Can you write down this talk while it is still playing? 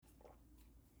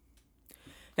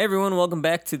Hey everyone, welcome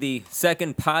back to the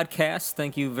second podcast.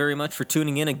 Thank you very much for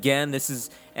tuning in again. This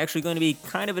is actually going to be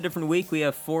kind of a different week. We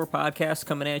have 4 podcasts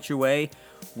coming at your way.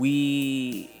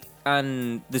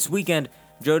 On this weekend,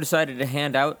 Joe decided to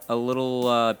hand out a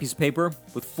little piece of paper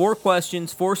with 4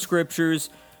 questions, 4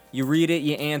 scriptures. You read it,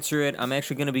 you answer it. I'm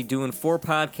actually going to be doing 4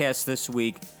 podcasts this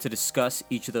week to discuss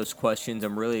each of those questions.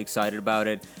 I'm really excited about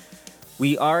it.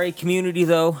 We are a community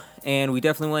though, and we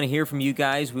definitely want to hear from you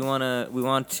guys. We want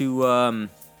to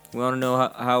know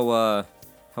how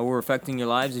we're affecting your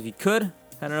lives. If you could,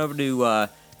 head on over to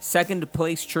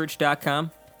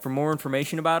secondplacechurch.com for more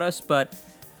information about us. But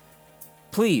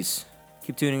please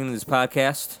keep tuning into this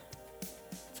podcast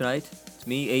tonight. It's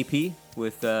me, AP,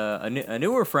 with a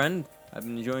newer friend. I've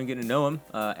been enjoying getting to know him,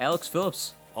 Alex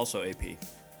Phillips. Also AP.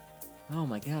 Oh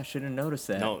my gosh, I didn't notice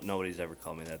that. No, nobody's ever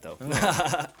called me that though.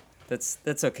 Oh.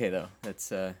 That's okay though. I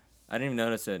didn't even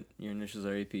notice that your initials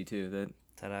are AP too. That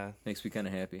Ta-da. makes me kind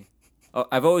of happy. Oh,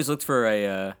 I've always looked for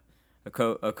a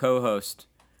co-host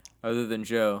other than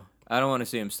Joe. I don't want to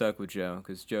see him stuck with Joe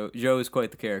because Joe is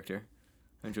quite the character.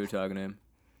 I enjoy talking to him.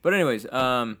 But anyways,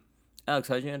 Alex,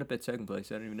 how'd you end up at second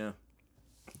place? I don't even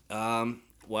know.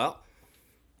 Well,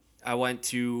 I went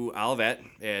to Olivet,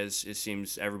 as it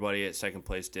seems everybody at second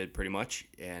place did pretty much.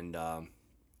 And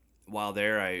while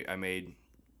there, I made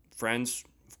friends,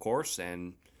 of course,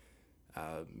 and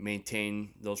maintained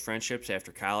those friendships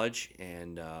after college.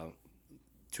 And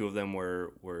 2 of them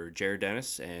were Jared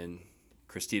Dennis and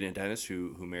Christina Dennis,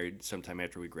 who married sometime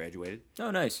after we graduated. Oh,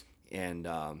 nice. And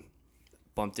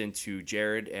bumped into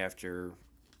Jared after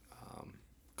a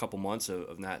couple months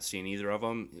of not seeing either of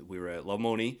them. We were at Love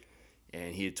Moni,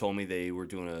 and he had told me they were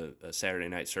doing a Saturday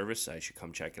night service. I should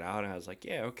come check it out. And I was like,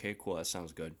 yeah, okay, cool, that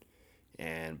sounds good.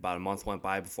 And about a month went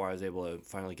by before I was able to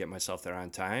finally get myself there on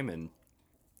time, and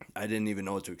I didn't even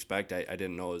know what to expect. I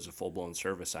didn't know it was a full-blown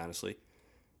service, honestly.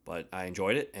 But I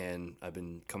enjoyed it, and I've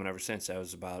been coming ever since. That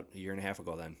was about a year and a half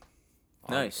ago then.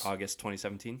 Nice. August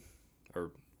 2017,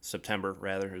 or September,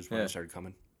 rather, is when I started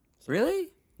coming. So, really?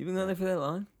 You've been going there for that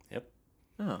long? Yep.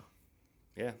 Oh.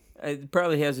 Yeah. It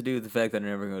probably has to do with the fact that I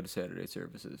never go to Saturday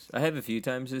services. I have a few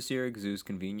times this year because it was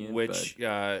convenient. Which,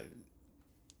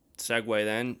 segue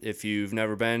then, if you've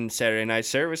never been Saturday night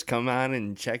service, come on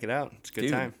and check it out. It's a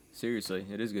good time. Seriously,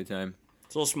 it is a good time.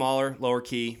 It's a little smaller, lower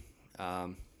key.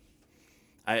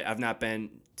 I've not been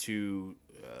to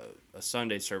a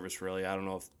Sunday service really. I don't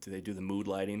know if do they do the mood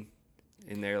lighting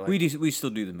in there. Like, we still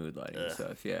do the mood lighting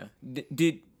stuff. Yeah.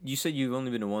 Did you said you've only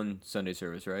been to one Sunday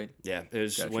service, right? Yeah, it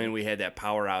was when we had that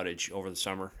power outage over the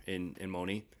summer in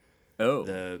Moni. Oh.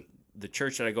 The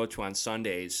church that I go to on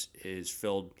Sundays is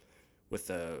filled with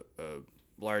a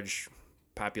large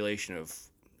population of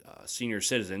senior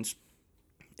citizens,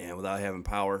 and without having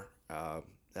power,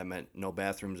 that meant no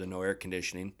bathrooms and no air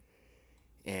conditioning.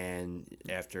 And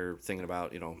after thinking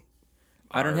about,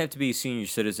 I don't have to be a senior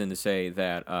citizen to say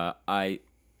that I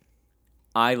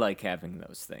like having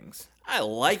those things. I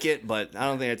like it, but I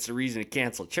don't think that's the reason to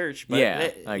cancel church. But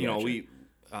yeah, we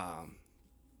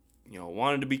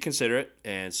wanted to be considerate,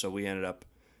 and so we ended up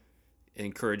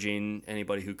encouraging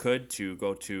anybody who could to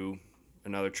go to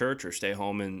another church or stay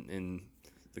home in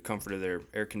the comfort of their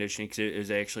air conditioning, because it was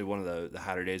actually one of the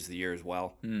hotter days of the year as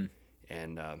well.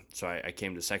 And so I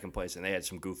came to second place, and they had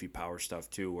some goofy power stuff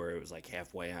too, where it was like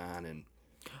halfway on. And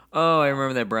I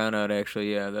remember that brownout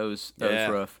actually. Yeah, that was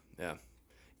rough. Yeah,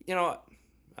 I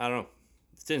don't know.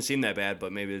 It didn't seem that bad,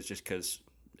 but maybe it's just because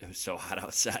it was so hot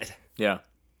outside. Yeah.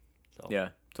 So. Yeah,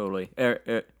 totally.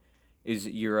 Is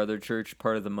your other church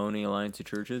part of the Moni Alliance of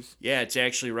Churches? Yeah, it's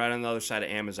actually right on the other side of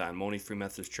Amazon, Moni Free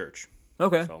Methodist Church.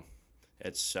 Okay. So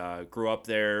it's grew up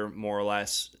there more or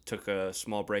less, took a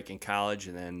small break in college,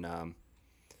 and then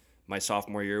my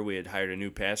sophomore year we had hired a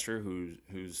new pastor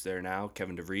who's there now,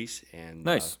 Kevin DeVries, and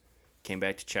nice. Came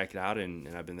back to check it out, and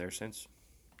I've been there since.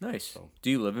 Nice. So, do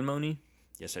you live in Moni?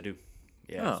 Yes, I do.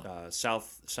 Yeah,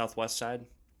 southwest side.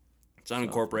 It's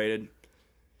unincorporated.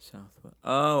 Southwest.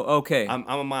 Oh, okay. I'm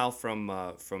a mile from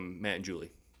Matt and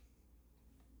Julie.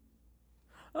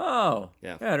 Oh.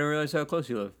 Yeah. Yeah, I didn't realize how close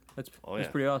you live. That's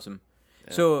pretty awesome.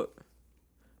 Yeah. So,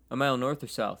 a mile north or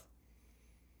south?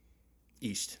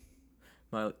 East.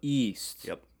 Mile east.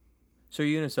 Yep. So are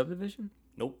you in a subdivision?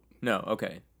 Nope. No.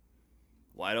 Okay.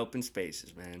 Wide open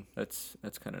spaces, man. That's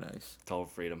kind of nice. Total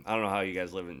freedom. I don't know how you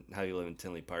guys live in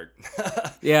Tinley Park.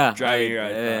 Yeah. Driving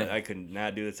here, I could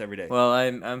not do this every day. Well,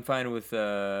 I'm fine with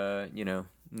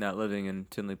not living in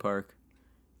Tinley Park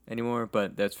anymore,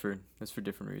 but that's for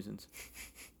different reasons.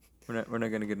 We're not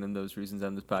going to get into those reasons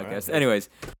on this podcast. Right. Anyways.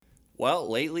 Well,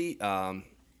 lately,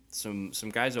 some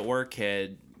guys at work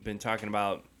had been talking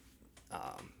about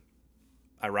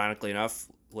ironically enough,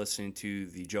 listening to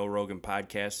the Joe Rogan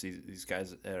podcast. These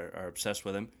guys are obsessed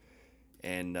with him,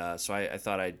 and so I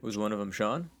thought I'd. Was one of them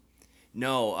Sean?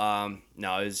 No,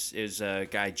 it was a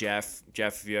guy, Jeff.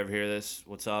 Jeff, if you ever hear this,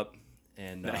 what's up?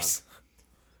 And Nice.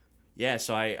 yeah,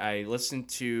 so I listened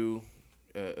to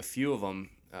a few of them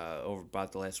over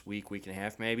about the last week and a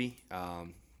half, maybe.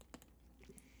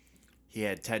 He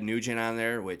had Ted Nugent on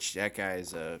there, which that guy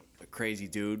is a crazy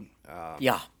dude.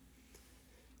 Yeah.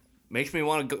 Makes me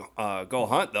want to go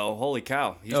hunt, though. Holy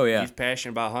cow. He's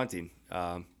passionate about hunting.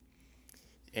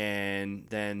 And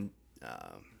then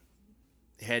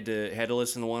had to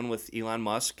listen to one with Elon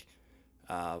Musk,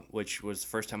 which was the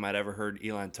first time I'd ever heard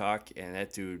Elon talk. And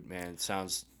that dude, man,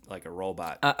 sounds like a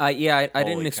robot. I didn't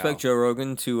Holy expect cow. Joe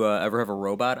Rogan to ever have a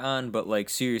robot on, but like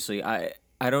seriously,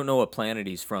 I don't know what planet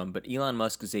he's from, but Elon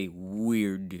Musk is a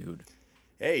weird dude.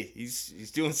 Hey,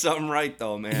 he's doing something right,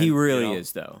 though, man. He really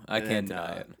is, though. I And can't then,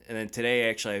 deny it. And then today,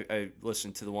 actually, I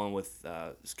listened to the one with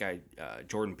this guy,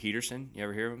 Jordan Peterson. You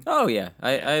ever hear of him? Oh yeah,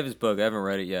 I have his book. I haven't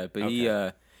read it yet, but he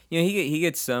Okay. he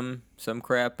gets some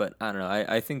crap, but I don't know.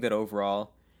 I think that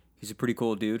overall, he's a pretty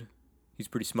cool dude. He's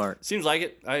pretty smart. Seems like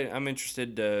it. I'm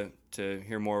interested to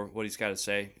hear more what he's got to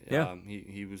say. Yeah.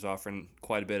 He was offering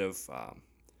quite a bit of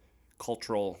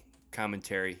cultural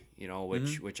commentary,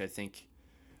 which I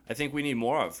think we need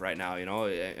more of right now.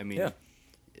 I mean, Yeah.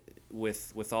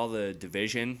 with all the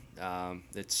division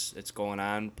that's going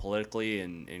on politically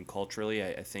and culturally,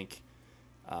 I think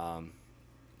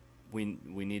we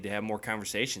need to have more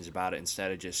conversations about it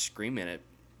instead of just screaming at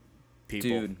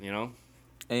people. Dude.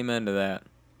 Amen to that.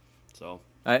 So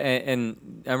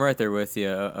And I'm right there with you.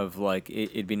 Of like,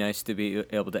 it'd be nice to be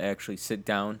able to actually sit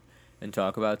down and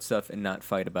talk about stuff and not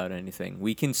fight about anything.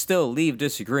 We can still leave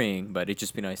disagreeing, but it'd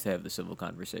just be nice to have the civil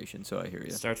conversation. So I hear you.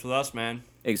 it starts with us, man.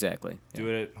 Exactly. Do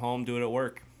it at home. Do it at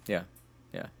work. Yeah,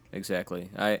 exactly.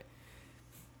 I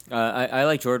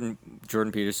like Jordan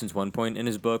Peterson's one point in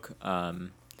his book, where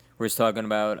he's talking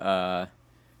about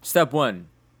step one,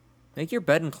 make your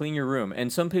bed and clean your room.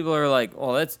 And some people are like,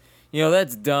 "Well,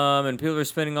 that's dumb," and people are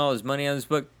spending all this money on this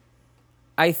book.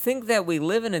 I think that we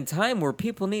live in a time where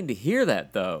people need to hear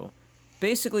that, though.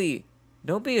 Basically,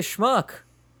 don't be a schmuck.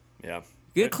 Yeah.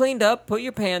 Get cleaned up, put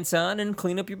your pants on, and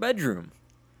clean up your bedroom.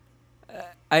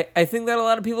 I think that a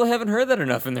lot of people haven't heard that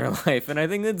enough in their life, and I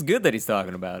think it's good that he's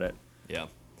talking about it. Yeah.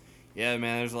 Yeah,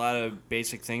 man, there's a lot of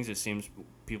basic things it seems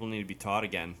people need to be taught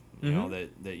again, you know,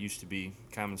 that used to be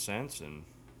common sense. And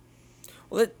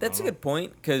Well, that's a good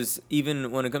point, because even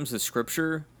when it comes to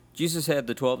Scripture, Jesus had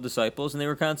the 12 disciples, and they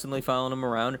were constantly following him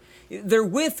around. They're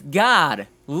with God,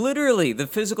 literally, the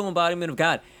physical embodiment of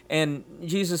God. And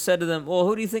Jesus said to them, well,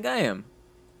 who do you think I am?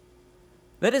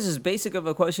 That is as basic of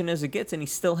a question as it gets, and he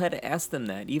still had to ask them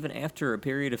that, even after a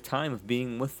period of time of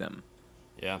being with them.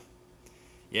 Yeah.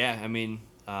 Yeah, I mean,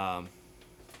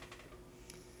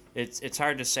 it's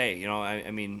hard to say,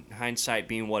 I mean, hindsight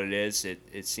being what it is,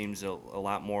 it seems a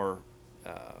lot more,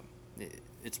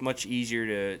 it's much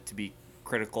easier to be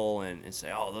critical and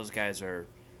say, oh, those guys are,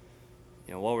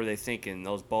 what were they thinking,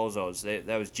 those bozos,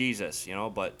 that was Jesus,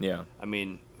 but, Yeah. I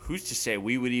mean, who's to say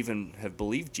we would even have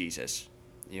believed Jesus,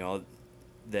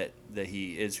 that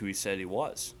he is who he said he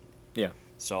was. Yeah.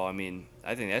 So, I mean,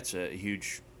 I think that's a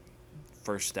huge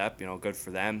first step, good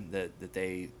for them that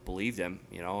they believed him,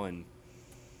 and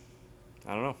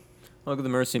I don't know. Look at the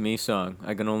Mercy Me song.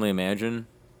 I can only imagine.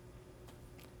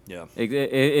 Yeah.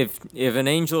 If an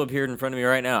angel appeared in front of me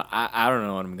right now, I don't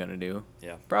know what I'm going to do.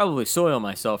 Yeah. Probably soil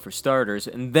myself for starters,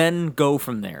 and then go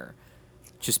from there.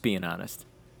 Just being honest.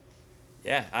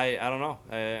 Yeah, I don't know.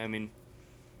 I mean,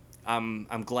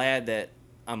 I'm glad that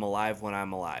I'm alive when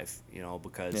I'm alive,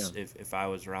 because if I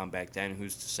was around back then,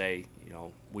 who's to say,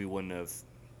 we wouldn't have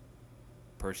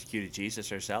persecuted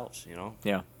Jesus ourselves,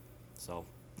 Yeah. So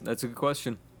That's a good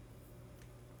question.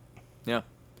 Yeah.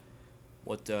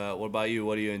 what about you?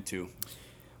 What are you into?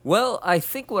 Well, I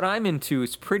think what I'm into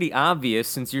is pretty obvious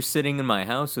since you're sitting in my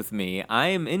house with me. I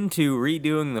am into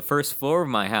redoing the first floor of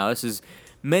my house. As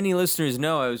many listeners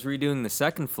know, I was redoing the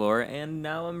second floor, and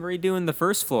now I'm redoing the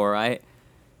first floor.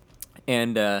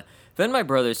 Then my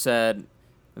brother said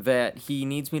that he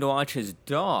needs me to watch his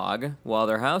dog while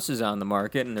their house is on the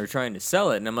market and they're trying to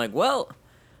sell it. And I'm like, well,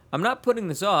 I'm not putting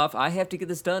this off. I have to get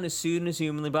this done as soon as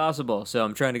humanly possible. So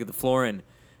I'm trying to get the floor in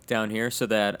down here so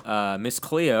that Miss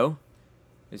Cleo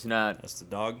is not... That's the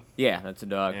dog. Yeah, that's a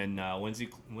dog. And when's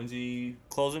he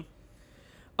closing?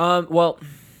 Well,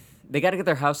 they got to get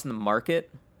their house in the market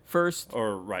first.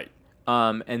 Or right.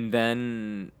 And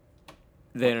then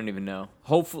they don't even know.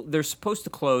 Hopefully, they're supposed to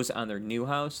close on their new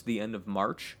house the end of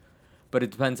March, but it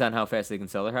depends on how fast they can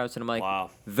sell their house. And I'm like, Wow.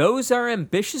 those are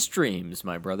ambitious dreams,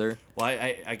 my brother. Well,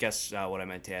 I guess what I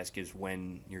meant to ask is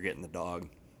when you're getting the dog.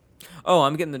 Oh,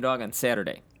 I'm getting the dog on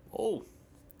Saturday. Oh.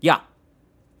 Yeah.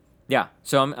 Yeah.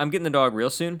 So I'm getting the dog real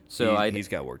soon. So He's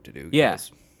got work to do. Yeah.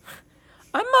 Guys.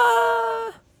 I'm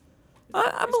I'm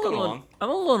It's a coming little along. I'm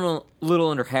a little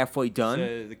under halfway done.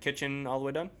 The kitchen all the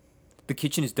way done? The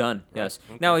kitchen is done. Right, Yes.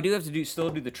 okay. Now I do have to still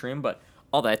do the trim, but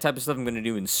all that type of stuff I'm going to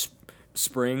do in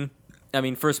spring. I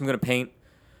mean, first I'm going to paint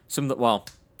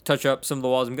touch up some of the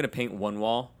walls. I'm going to paint one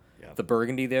wall, Yeah. the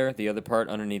burgundy there. The other part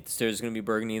underneath the stairs is going to be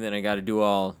burgundy. Then I got to do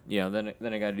then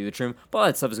I got to do the trim. But all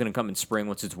that stuff is going to come in spring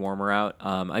once it's warmer out.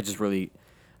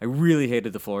 I really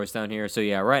hated the floors down here. So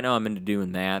yeah, right now I'm into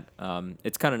doing that.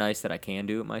 It's kind of nice that I can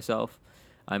do it myself.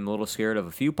 I'm a little scared of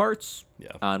a few parts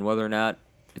on whether or not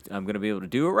I'm going to be able to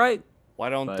do it right. Why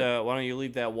don't you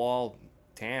leave that wall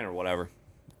tan or whatever?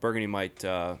 Burgundy might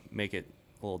make it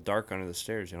a little dark under the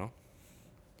stairs, you know?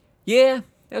 Yeah,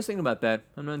 I was thinking about that.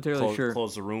 I'm not entirely sure.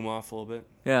 Close the room off a little bit.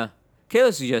 Yeah.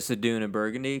 Kayla suggested doing a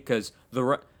burgundy because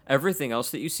everything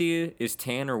else that you see is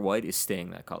tan or white is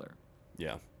staying that color.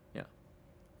 Yeah. Yeah.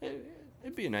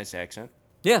 It'd be a nice accent.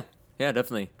 Yeah. Yeah,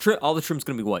 definitely. All the trim's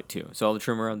going to be white, too. So all the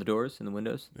trim around the doors and the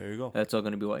windows. There you go. That's all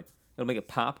going to be white. It'll make it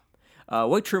pop.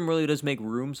 White trim really does make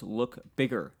rooms look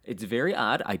bigger. It's very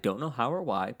odd. I don't know how or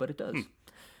why, but it does.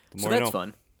 So that's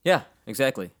fun. Yeah,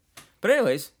 exactly. But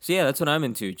anyways, so yeah, that's what I'm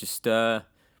into. Just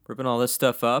ripping all this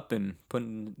stuff up and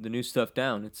putting the new stuff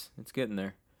down. It's getting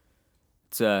there.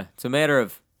 It's a matter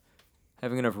of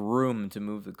having enough room to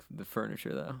move the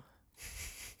furniture, though.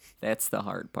 That's the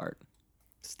hard part.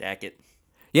 Stack it.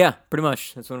 Yeah, pretty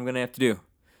much. That's what I'm going to have to do.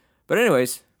 But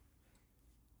anyways,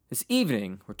 this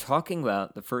evening, we're talking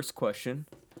about the first question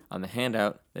on the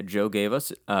handout that Joe gave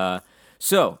us.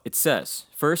 So it says,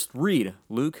 first, read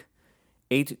Luke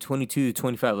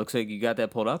 8:22-25. Looks like you got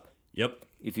that pulled up. Yep.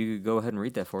 If you could go ahead and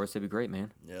read that for us, that'd be great,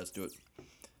 man. Yeah, let's do it.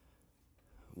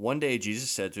 One day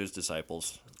Jesus said to his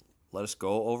disciples, "Let us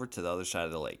go over to the other side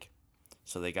of the lake."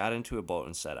 So they got into a boat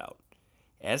and set out.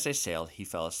 As they sailed, he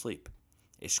fell asleep.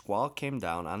 A squall came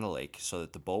down on the lake so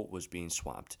that the boat was being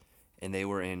swamped, and they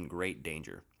were in great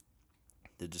danger.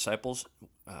 The disciples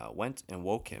went and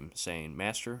woke him, saying,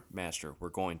 "Master, Master, we're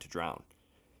going to drown."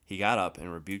 He got up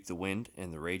and rebuked the wind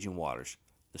and the raging waters.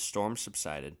 The storm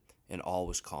subsided, and all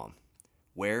was calm.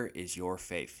 "Where is your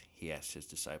faith?" he asked his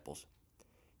disciples.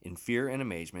 In fear and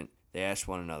amazement, they asked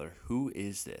one another, "Who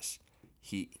is this?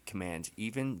 He commands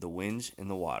even the winds and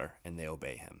the water, and they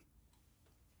obey him."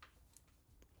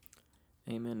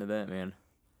 Amen to that, man.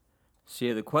 So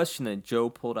yeah, the question that Joe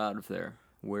pulled out of there,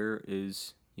 where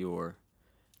is your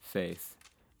faith?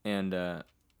 And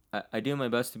I do my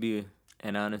best to be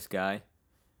an honest guy.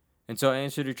 And so I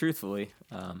answered it truthfully.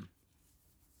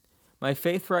 My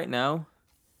faith right now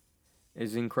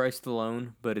is in Christ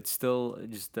alone, but it's still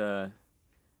just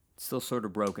still sort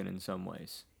of broken in some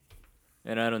ways.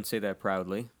 And I don't say that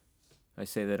proudly. I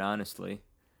say that honestly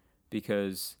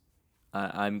because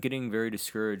I'm getting very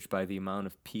discouraged by the amount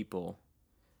of people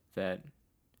that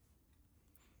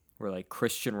were like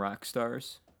Christian rock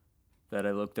stars that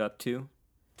I looked up to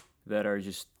that are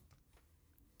just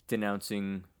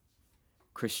denouncing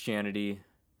Christianity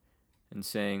and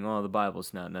saying, "Oh, the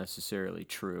Bible's not necessarily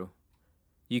true."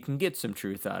 You can get some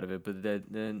truth out of it, but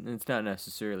then it's not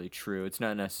necessarily true. It's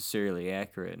not necessarily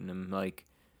accurate. And I'm like,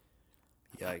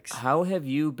 Yikes. how have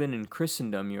you been in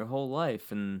Christendom your whole life?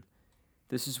 And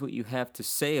this is what you have to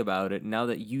say about it now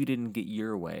that you didn't get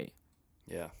your way.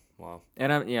 Yeah, wow.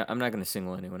 And I'm not going to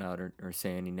single anyone out or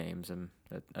say any names.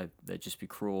 That'd just be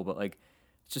cruel. But like,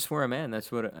 it's just where I'm at. And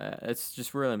that's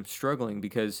just where I'm struggling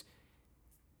because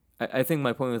I think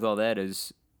my point with all that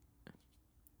is,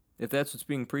 if that's what's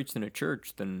being preached in a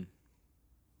church, then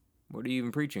what are you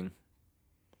even preaching?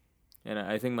 And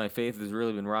I think my faith has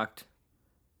really been rocked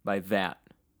by that.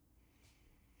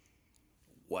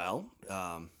 Well,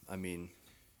 I mean,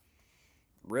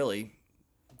 really,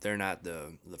 they're not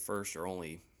the first or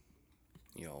only,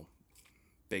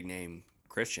 big name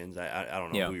Christians. I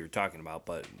don't know who you're talking about,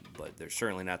 but they're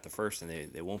certainly not the first, and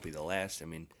they won't be the last. I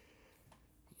mean,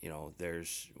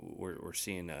 we're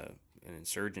seeing an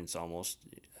insurgence almost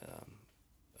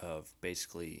of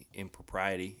basically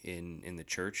impropriety in the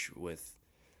church with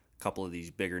a couple of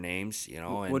these bigger names, And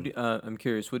I'm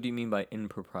curious, what do you mean by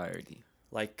impropriety?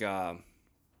 Like,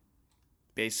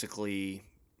 basically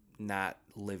not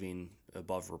living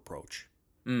above reproach.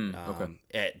 Okay.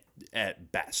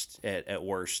 At best, at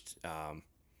worst,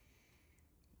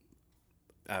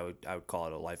 I would call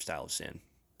it a lifestyle of sin.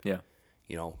 Yeah.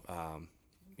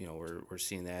 we're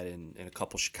seeing that in a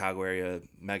couple Chicago area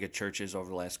mega churches over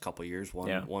the last couple of years.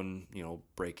 One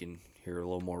breaking here a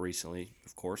little more recently,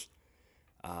 of course.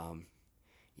 And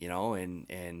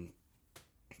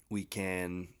we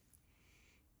can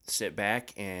sit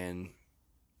back and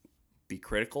be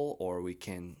critical, or we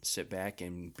can sit back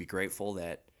and be grateful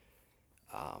that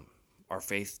our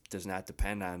faith does not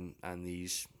depend on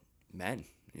these men,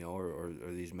 or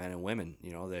these men and women.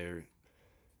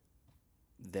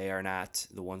 They are not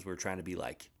the ones we're trying to be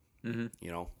like.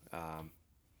 Mm-hmm.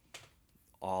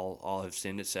 All have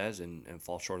sinned, it says, and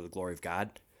fall short of the glory of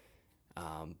God.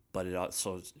 But it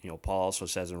also, Paul also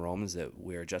says in Romans that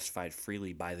we are justified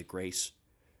freely by the grace.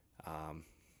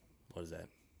 What is that?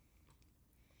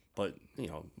 But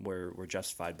we're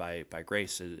justified by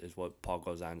grace is what Paul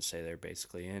goes on to say there,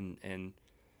 basically. And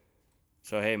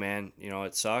so, hey, man,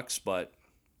 it sucks, but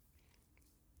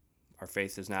our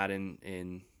faith is not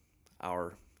in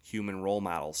our human role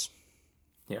models.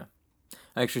 Yeah.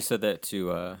 I actually said that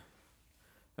to, I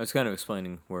was kind of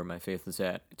explaining where my faith is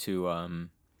at to,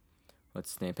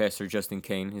 what's his name? Pastor Justin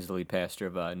Kane. He's the lead pastor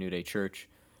of New Day Church.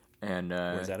 And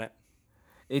where's that at?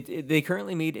 They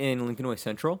currently meet in Lincoln Way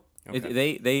Central.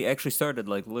 Okay. They actually started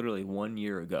like literally 1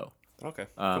 year ago. Okay.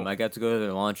 Cool. I got to go to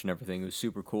their launch and everything. It was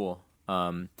super cool.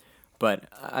 But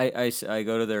I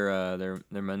go to their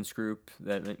men's group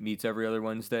that meets every other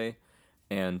Wednesday,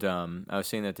 and I was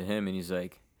saying that to him, and he's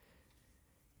like,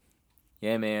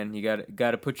 "Yeah, man, you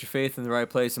got to put your faith in the right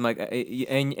place." I'm like,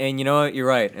 and you know what, you're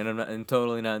right, and I'm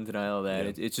totally not in denial of that.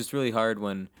 Yeah. It's just really hard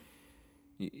when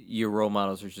your role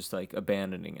models are just like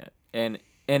abandoning it, and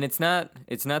it's not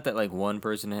that like one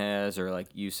person has, or like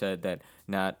you said that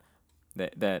a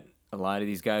lot of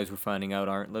these guys we're finding out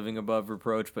aren't living above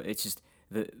reproach, but it's just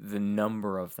the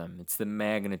number of them. It's the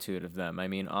magnitude of them. I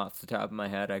mean, off the top of my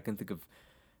head, I can think of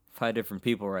 5 different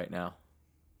people right now.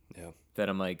 Yeah. That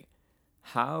I'm like,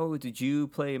 how did you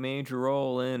play a major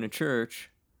role in a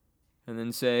church and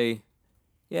then say,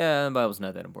 yeah, the Bible's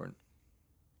not that important?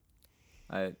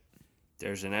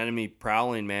 There's an enemy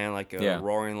prowling, man, like a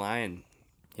roaring lion.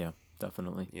 Yeah,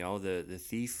 definitely. The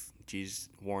thief, Jesus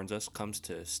warns us, comes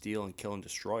to steal and kill and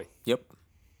destroy. Yep.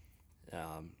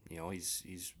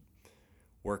 He's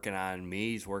working on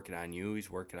me. He's working on you.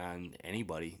 He's working on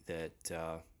anybody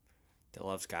that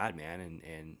loves God, man.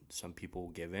 And some people will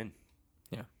give in.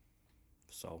 Yeah.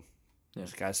 So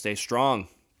just gotta stay strong.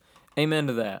 Amen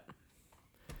to that.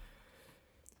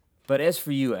 But as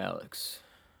for you, Alex,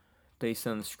 based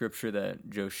on the scripture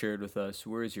that Joe shared with us,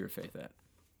 where is your faith at?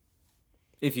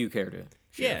 If you care to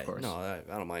share, of course. No, I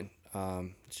don't mind.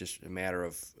 It's just a matter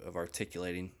of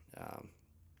articulating.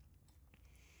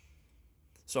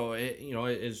 So,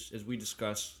 as we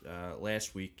discussed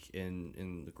last week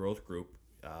in the growth group,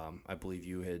 I believe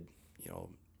you had,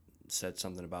 said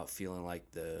something about feeling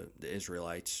like the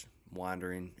Israelites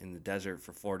wandering in the desert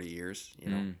for 40 years,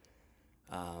 and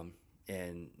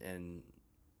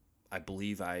I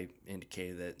believe I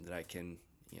indicated that I can,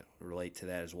 relate to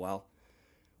that as well,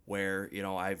 where,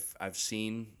 I've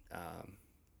seen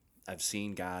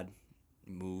God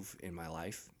move in my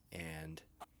life, and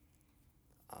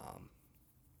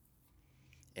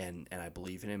I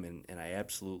believe in him, and I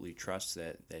absolutely trust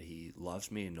that he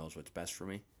loves me and knows what's best for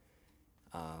me.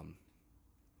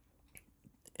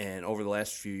 And over the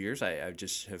last few years, I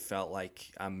just have felt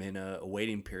like I'm in a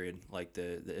waiting period, like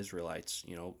the Israelites.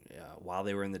 While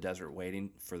they were in the desert waiting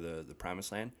for the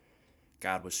promised land,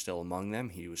 God was still among them.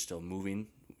 He was still moving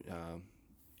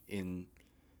in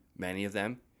many of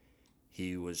them.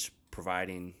 He was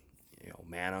providing,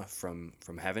 manna from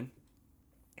heaven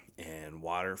and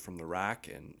water from the rock,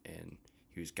 and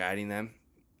he was guiding them.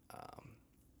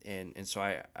 And so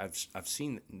I've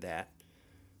seen that,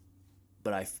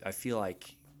 but I feel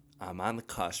like I'm on the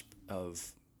cusp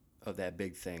of that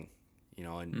big thing,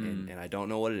 and I don't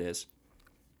know what it is.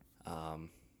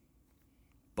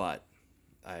 But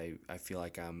I feel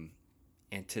like I'm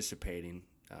anticipating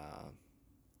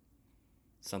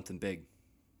something big.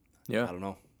 Yeah. I don't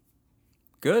know.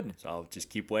 Good. So I'll just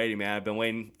keep waiting, man. I've been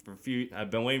waiting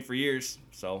for years.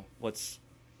 So what's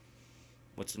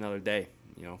another day,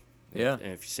 Yeah.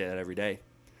 And if you say that every day,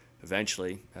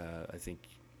 eventually, I think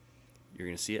you're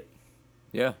gonna see it.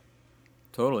 Yeah.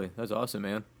 Totally. That's awesome,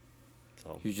 man.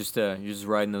 So You're just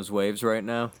riding those waves right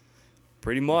now.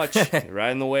 pretty much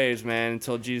riding the waves, man,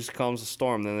 until Jesus calms the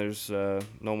storm. Then there's no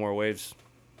more waves.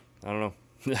 I don't know.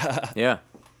 Yeah.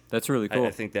 That's really cool.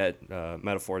 I think that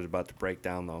metaphor is about to break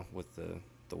down though with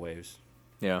the waves.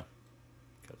 Yeah.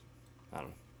 Cause I don't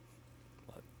know.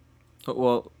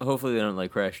 Well, hopefully they don't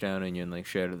like crash down on you and like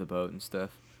shatter the boat and stuff.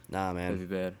 Nah, man. That'd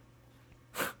be bad.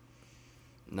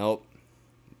 Nope.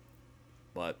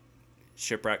 But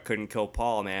shipwreck couldn't kill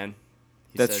Paul, man.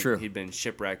 That's said true. He'd been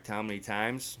shipwrecked how many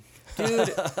times?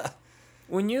 Dude,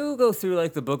 when you go through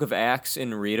like the book of Acts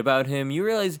and read about him, you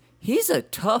realize he's a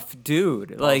tough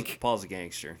dude. Paul's a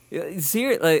gangster.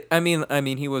 See, like I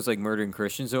mean, he was like murdering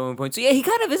Christians at one point. So yeah, he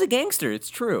kind of is a gangster. It's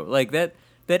true. Like that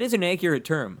is an accurate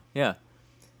term. Yeah.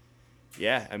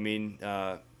 Yeah, I mean,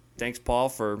 thanks, Paul,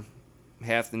 for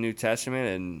half the New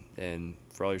Testament and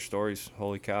for all your stories.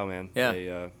 Holy cow, man.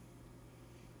 Yeah.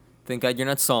 Thank God you're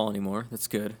not Saul anymore. That's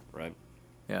good. Right.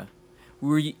 Yeah.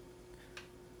 Were you?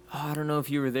 Oh, I don't know if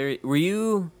you were there. Were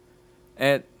you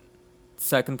at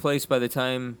second place by the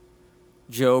time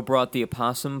Joe brought the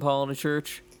opossum Paul to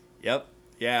church? Yep.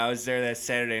 Yeah, I was there that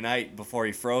Saturday night before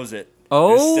he froze it. Oh,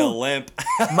 it was still limp.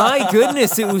 My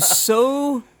goodness, it was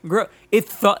so gross. It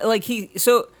thought like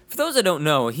So for those that don't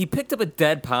know, he picked up a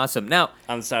dead possum. Now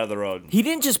on the side of the road. He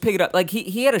didn't just pick it up. Like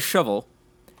he had a shovel,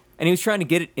 and he was trying to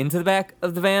get it into the back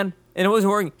of the van, and it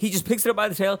wasn't working. He just picks it up by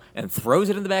the tail and throws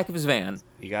it in the back of his van.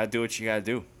 You gotta do what you gotta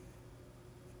do.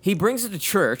 He brings it to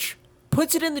church,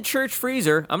 puts it in the church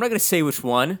freezer. I'm not going to say which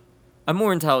one. I'm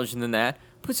more intelligent than that.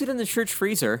 Puts it in the church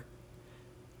freezer.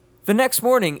 The next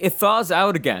morning, it thaws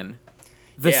out again.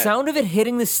 The sound of it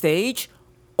hitting the stage,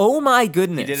 oh my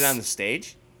goodness. He did it on the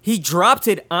stage? He dropped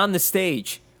it on the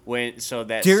stage. During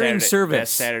service. That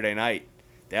Saturday night,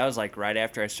 that was like right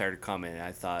after I started coming, and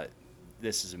I thought,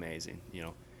 this is amazing, you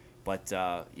know. But,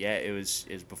 it was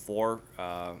before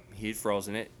he'd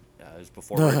frozen it.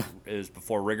 It was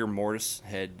before rigor mortis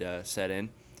had set in,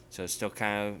 so it's still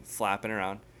kind of flapping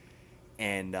around.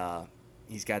 And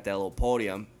he's got that little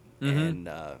podium, and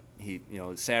he,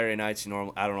 Saturday nights, I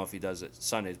don't know if he does it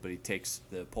Sundays, but he takes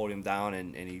the podium down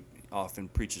and he often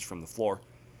preaches from the floor.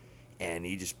 And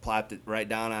he just plopped it right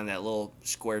down on that little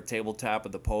square tabletop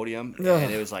of the podium,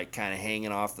 and it was like kind of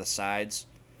hanging off the sides.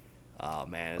 Oh,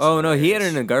 man. Oh, no, he had it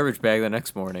in a garbage bag the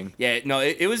next morning. Yeah, no,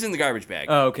 it was in the garbage bag.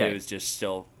 Oh, okay. It was just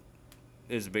still...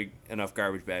 It was a big enough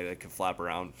garbage bag that could flap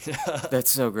around. That's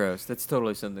so gross. That's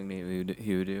totally something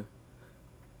he would do.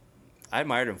 I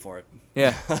admired him for it.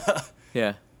 Yeah,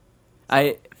 yeah.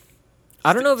 I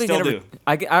don't know if he can ever.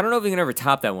 I don't know if he can ever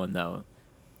top that one though.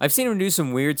 I've seen him do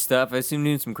some weird stuff. I've seen him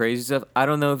do some crazy stuff. I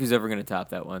don't know if he's ever going to top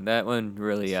that one. That one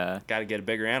really. Got to get a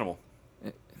bigger animal.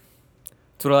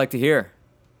 That's what I like to hear.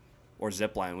 Or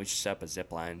zip line. We should set up a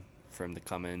zip line for him to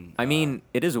come in. I mean,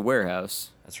 it is a warehouse.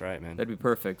 That's right, man. That'd be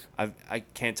perfect. I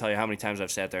can't tell you how many times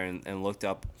I've sat there and looked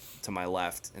up to my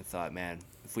left and thought, man,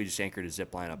 if we just anchored a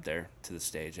zip line up there to the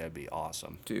stage, that'd be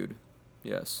awesome. Dude,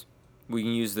 yes. We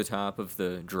can use the top of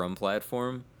the drum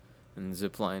platform and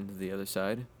zip line to the other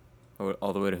side,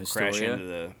 all the way to Historia. Crash into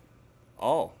the...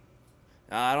 Oh.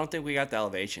 I don't think we got the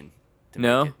elevation.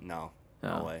 No? Make it. No.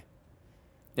 No way.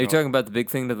 Are you talking about the big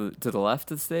thing to the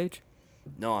left of the stage?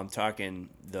 No, I'm talking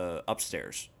the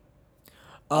upstairs.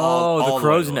 Oh, the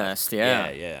crow's nest, yeah.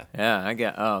 Yeah. Yeah, I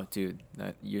get. Oh, dude,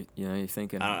 you're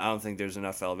thinking. I don't think there's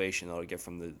enough elevation though to get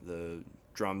from the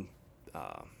drum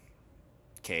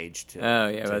cage to. Oh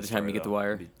yeah, by the time you get the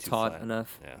wire taut flat.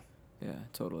 enough. Yeah. Yeah,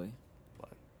 totally. But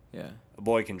yeah. A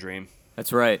boy can dream.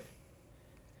 That's right.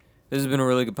 This has been a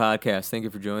really good podcast. Thank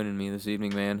you for joining me this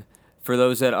evening, man. For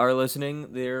those that are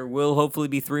listening, there will hopefully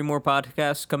be 3 more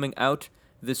podcasts coming out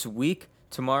this week.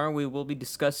 Tomorrow we will be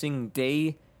discussing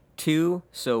day 2,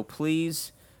 so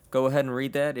please go ahead and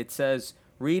read that. It says,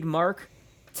 read Mark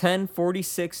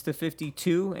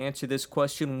 10:46-52. Answer this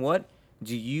question: what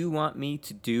do you want me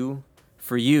to do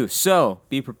for you? So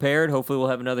be prepared. Hopefully we'll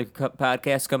have another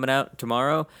podcast coming out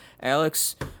tomorrow.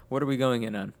 Alex, what are we going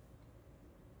in on?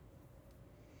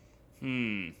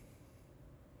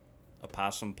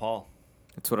 Opossum Paul.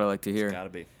 That's what I like to hear. It's gotta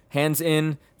be. Hands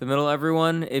in the middle,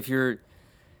 everyone. If you're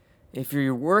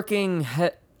working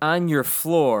on your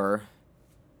floor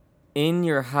in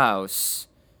your house,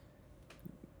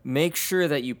 make sure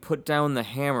that you put down the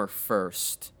hammer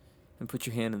first and put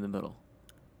your hand in the middle.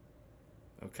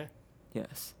 Okay.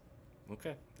 Yes.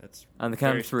 Okay. That's on the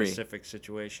count of 3. Specific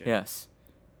situation. Yes.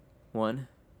 1,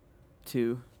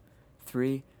 2,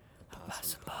 3.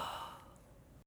 Opossum.